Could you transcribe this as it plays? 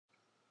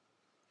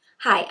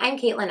Hi, I'm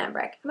Caitlin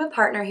Embrick. I'm a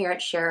partner here at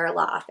Sherer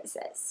Law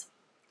Offices.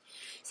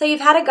 So you've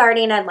had a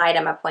guardian ad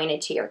litem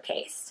appointed to your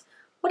case.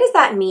 What does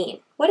that mean?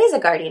 What is a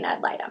guardian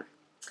ad litem?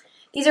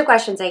 These are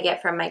questions I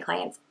get from my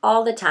clients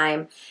all the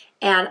time,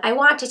 and I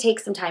want to take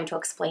some time to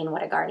explain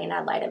what a guardian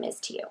ad litem is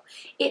to you.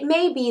 It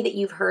may be that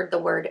you've heard the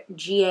word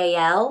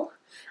GAL.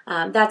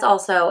 That's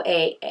also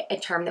a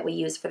term that we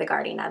use for the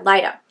guardian ad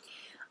litem.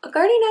 A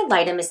guardian ad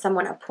litem is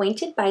someone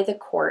appointed by the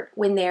court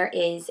when there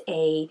is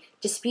a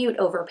dispute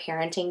over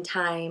parenting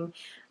time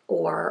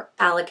or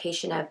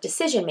allocation of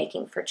decision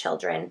making for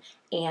children,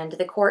 and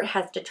the court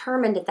has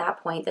determined at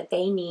that point that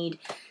they need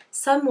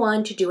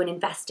someone to do an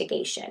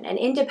investigation, an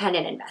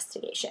independent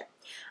investigation.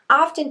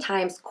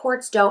 Oftentimes,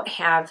 courts don't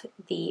have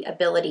the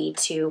ability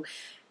to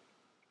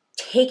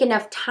take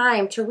enough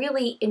time to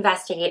really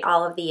investigate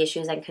all of the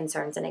issues and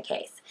concerns in a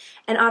case.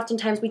 And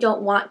oftentimes we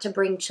don't want to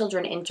bring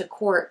children into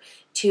court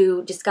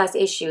to discuss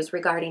issues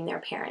regarding their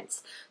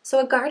parents. So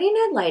a guardian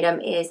ad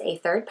litem is a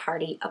third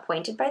party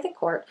appointed by the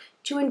court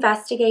to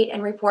investigate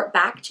and report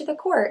back to the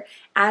court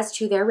as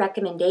to their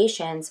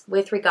recommendations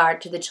with regard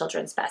to the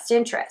children's best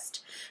interest.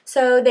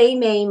 So they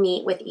may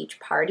meet with each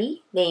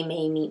party, they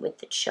may meet with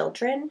the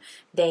children,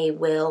 they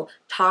will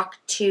talk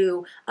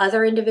to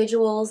other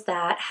individuals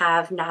that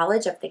have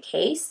knowledge of the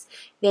case,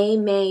 they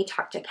may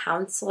talk to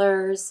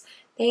counselors,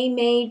 they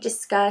may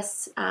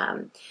discuss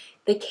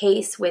the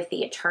case with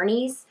the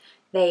attorneys,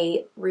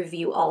 they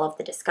review all of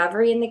the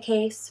discovery in the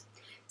case.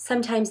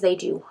 Sometimes they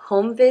do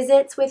home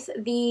visits with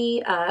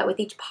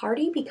each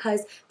party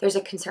because there's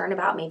a concern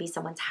about maybe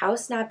someone's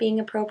house not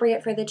being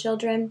appropriate for the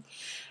children.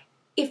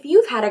 If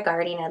you've had a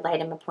guardian ad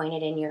litem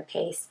appointed in your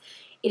case,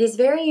 it is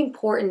very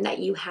important that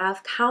you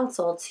have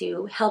counsel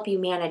to help you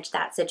manage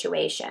that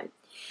situation.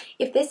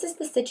 If this is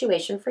the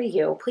situation for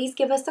you, please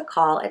give us a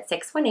call at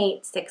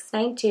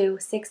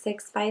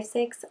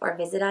 618-692-6656 or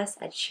visit us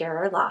at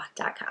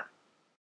shererlaw.com.